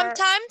or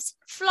sometimes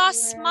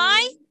floss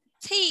my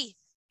teeth.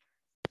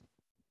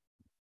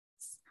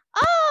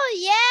 oh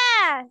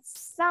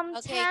yes,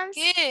 Okay, sometimes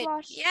good.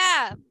 wash-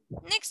 Yeah.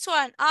 Next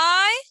one.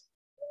 I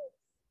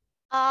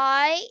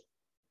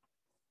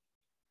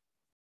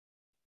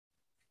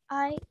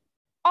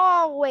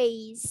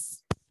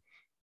always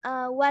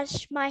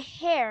wash my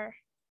hair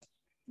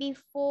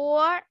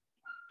before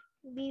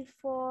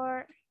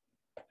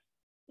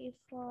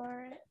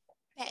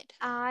bed.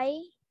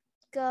 I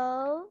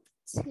go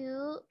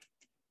to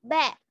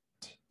bed.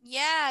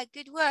 Yeah,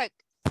 good work.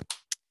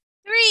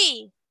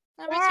 3.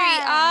 Number 3.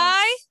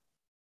 Yes.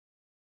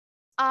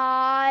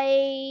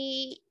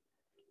 I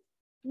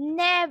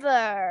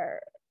never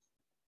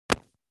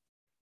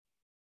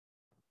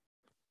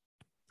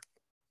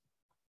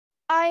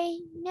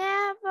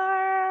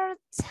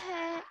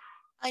take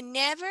I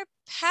never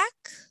pack.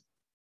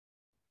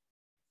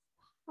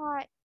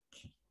 part.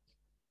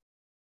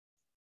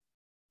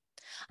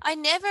 I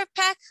never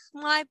pack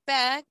my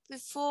bag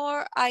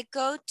before I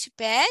go to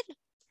bed.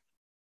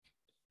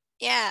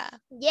 Yeah.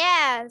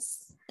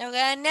 Yes.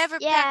 Okay, I never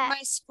pack Yeah.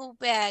 my school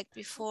bag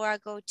before I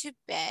go to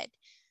bed.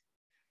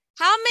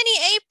 How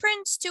many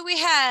aprons do we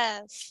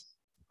have?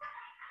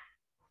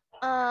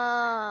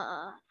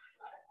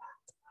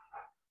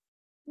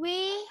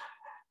 We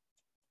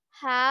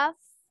have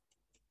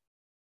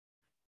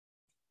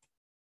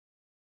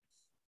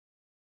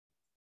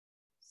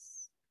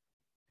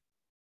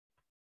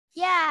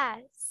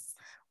yes.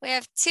 We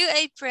have 2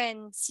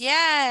 aprons.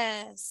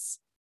 Yes.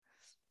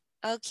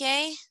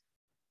 Okay.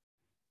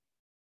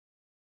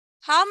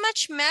 How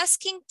much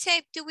masking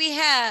tape do we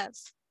have?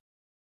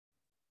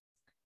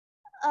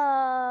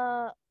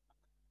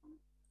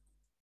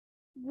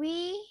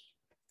 We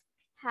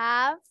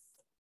have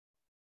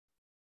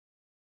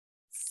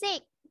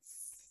 6.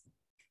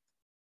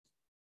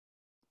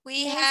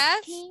 We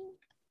have Masking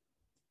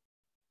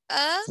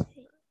a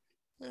tape.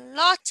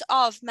 lot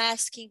of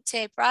masking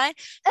tape, right?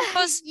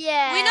 Because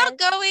yes. we're not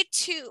going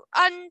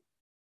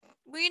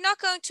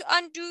to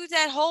undo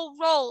that whole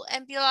roll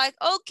and be like,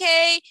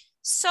 okay,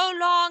 so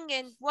long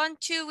and 1,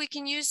 2, we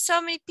can use so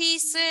many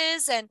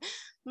pieces, and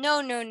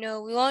no,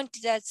 we won't do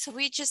that. So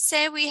we just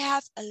say we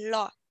have a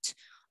lot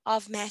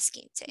of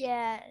masking tape.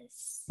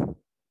 Yes.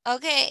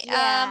 Okay.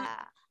 Yeah.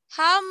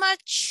 How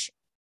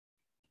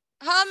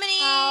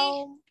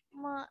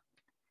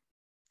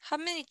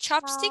many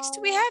chopsticks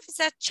do we have? Is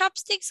that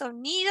chopsticks or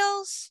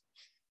needles?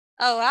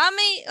 Oh, how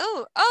many?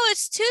 Oh,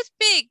 it's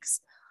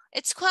toothpicks.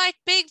 It's quite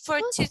big for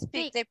a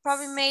toothpick. They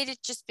probably made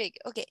it just big.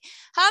 Okay.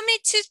 How many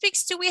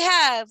toothpicks do we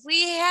have?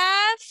 We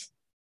have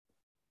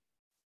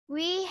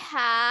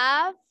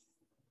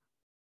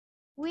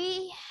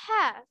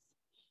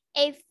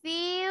a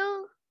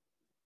few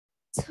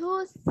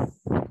toothpicks.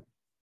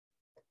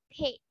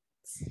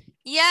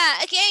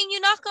 Yeah, again,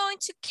 you're not going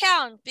to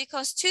count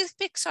because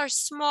toothpicks are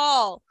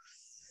small.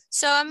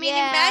 So, I mean,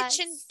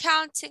 imagine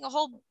counting a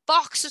whole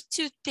box of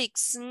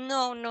toothpicks.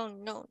 No.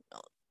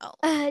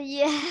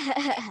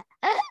 Yeah.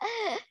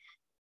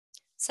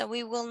 So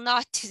we will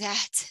not do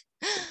that.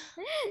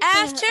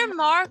 After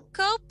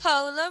Marco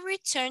Polo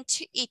returned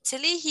to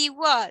Italy, he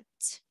what?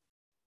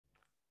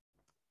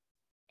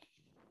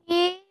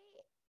 He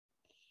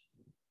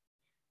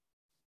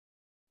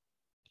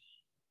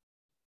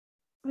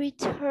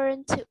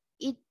returned to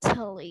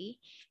Italy.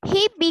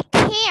 He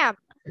became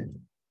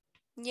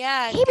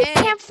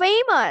Good.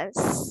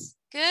 famous.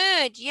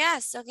 Good.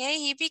 Yes. Okay.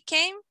 He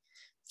became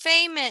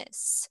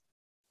famous.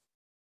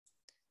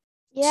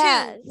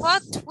 Yes. 2.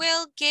 What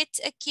will get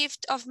a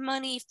gift of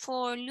money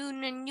for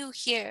Lunar New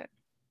Year?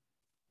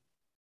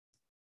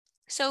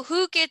 So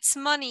who gets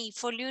money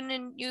for Lunar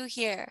New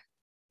Year?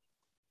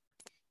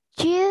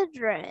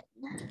 Children.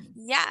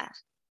 Yeah.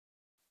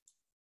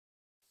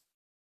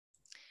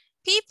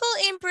 People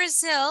in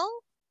Brazil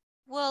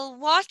will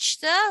watch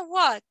the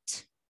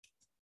what?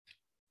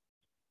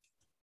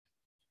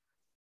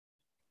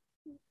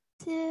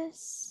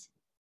 This.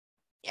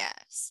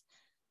 Yes.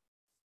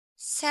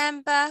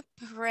 Samba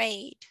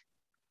parade.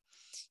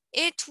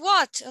 It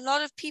what? A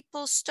lot of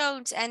people,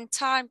 stones, and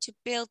time to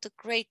build the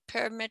Great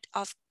Pyramid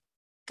of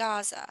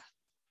Gaza.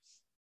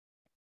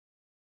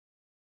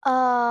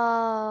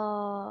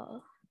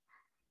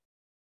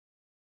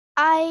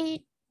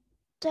 I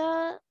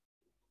don't.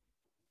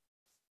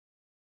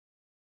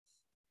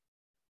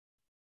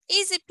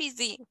 Easy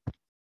peasy.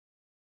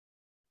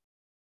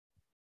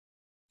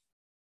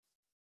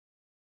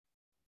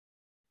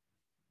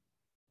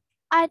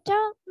 I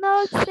don't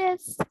know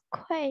these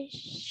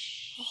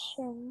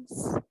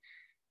questions.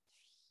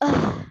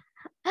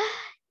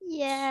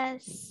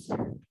 Yes.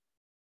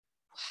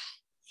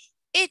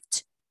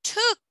 It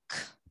took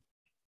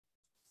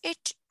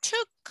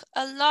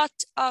a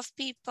lot of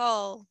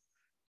people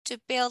to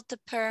build the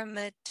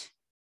pyramid.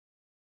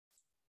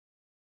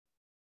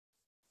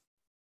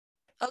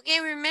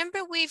 Okay, remember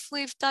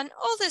we've done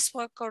all this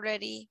work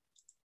already.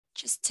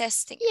 Just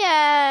testing.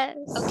 Yes.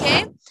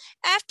 Okay.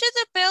 After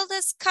the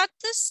builders cut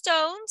the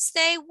stones,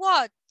 they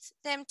what?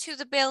 Them to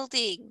the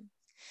building.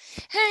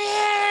 You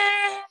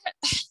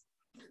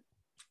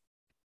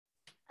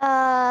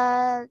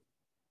can't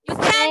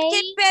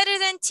get better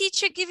than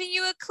teacher giving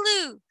you a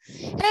clue.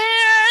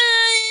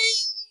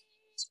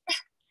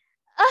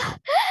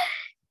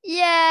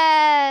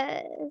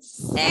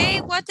 Yes.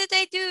 What did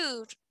they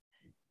do?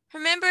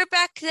 Remember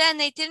back then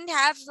they didn't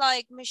have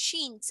like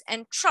machines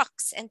and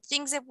trucks and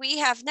things that we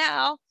have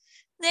now.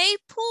 They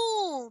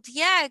pulled.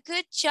 Yeah,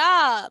 good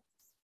job.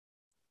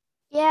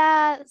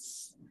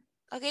 Yes.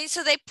 Okay,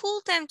 so they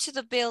pulled them to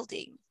the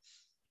building.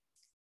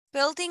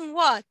 Building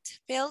what?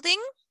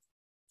 Building?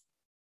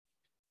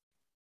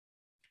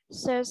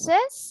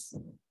 Sources?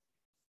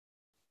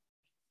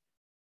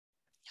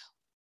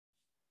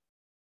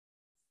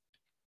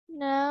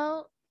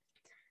 No.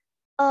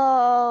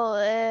 Oh,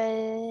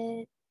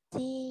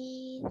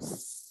 the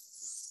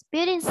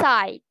building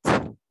site.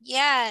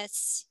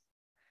 Yes.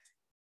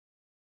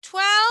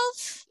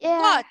 12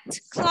 Yeah. what?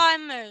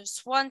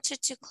 Climbers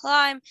wanted to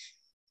climb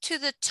to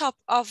the top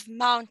of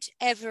Mount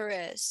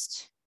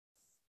Everest.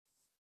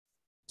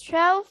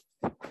 12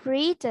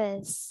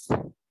 readers.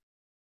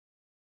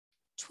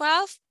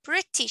 12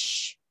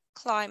 British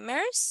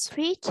climbers.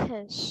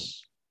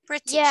 British.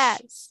 British.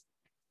 Yes.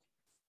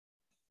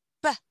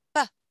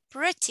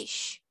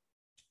 British.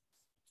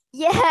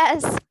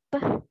 Yes.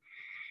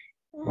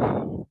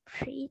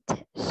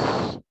 British.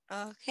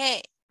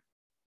 Okay.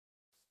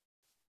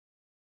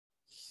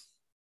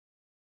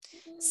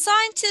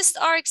 Scientists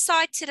are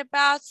excited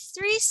about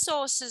 3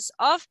 sources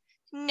of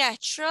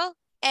natural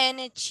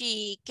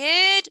energy.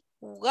 Good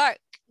work.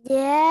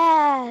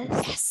 Yes.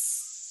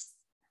 Yes.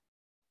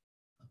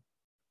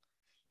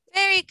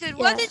 Very good.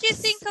 What did you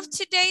think of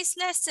today's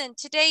lesson,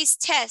 today's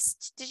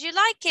test? Did you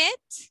like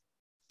it?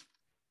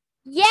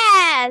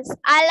 Yes,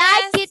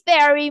 I like it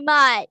very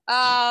much.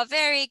 Oh,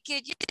 very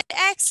good. You did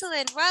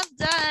excellent. Well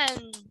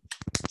done.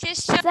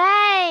 Just show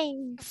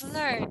Thanks. you've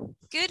learned.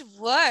 Good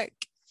work.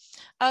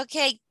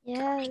 Okay,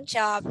 great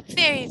job.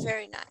 Very,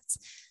 very nice.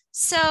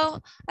 So,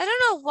 I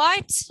don't know why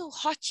it's so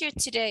hot here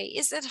today.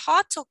 Is it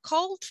hot or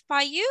cold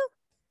by you?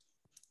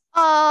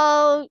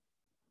 Oh,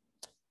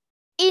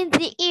 in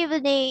the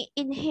evening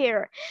in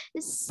here,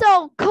 it's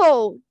so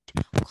cold.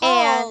 Cold.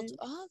 And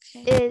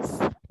Okay. it's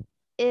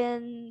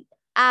in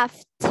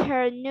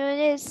afternoon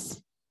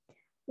is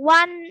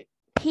 1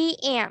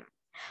 p.m.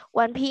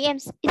 1 p.m.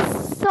 is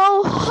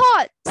so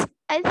hot.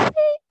 I think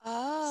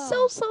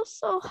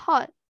so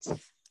hot.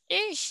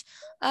 Ish.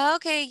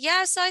 Okay,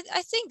 yes, I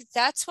think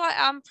that's why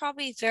I'm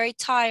probably very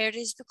tired,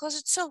 is because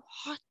it's so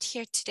hot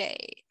here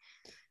today.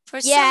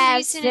 For some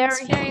reason,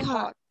 it's very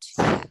hot.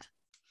 Yeah.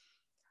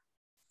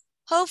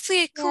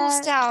 Hopefully it cools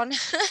down.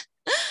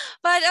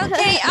 But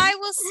okay, I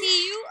will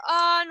see you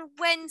on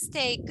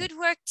Wednesday. Good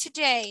work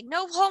today.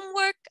 No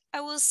homework.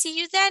 I will see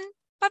you then.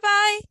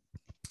 Bye-bye.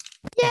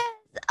 Yes,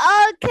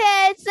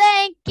 okay,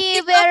 thank you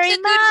Keep very up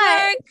the much.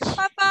 good work.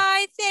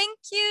 Bye-bye. Thank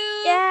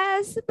you.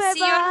 Yes, bye-bye. See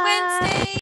you on Wednesday.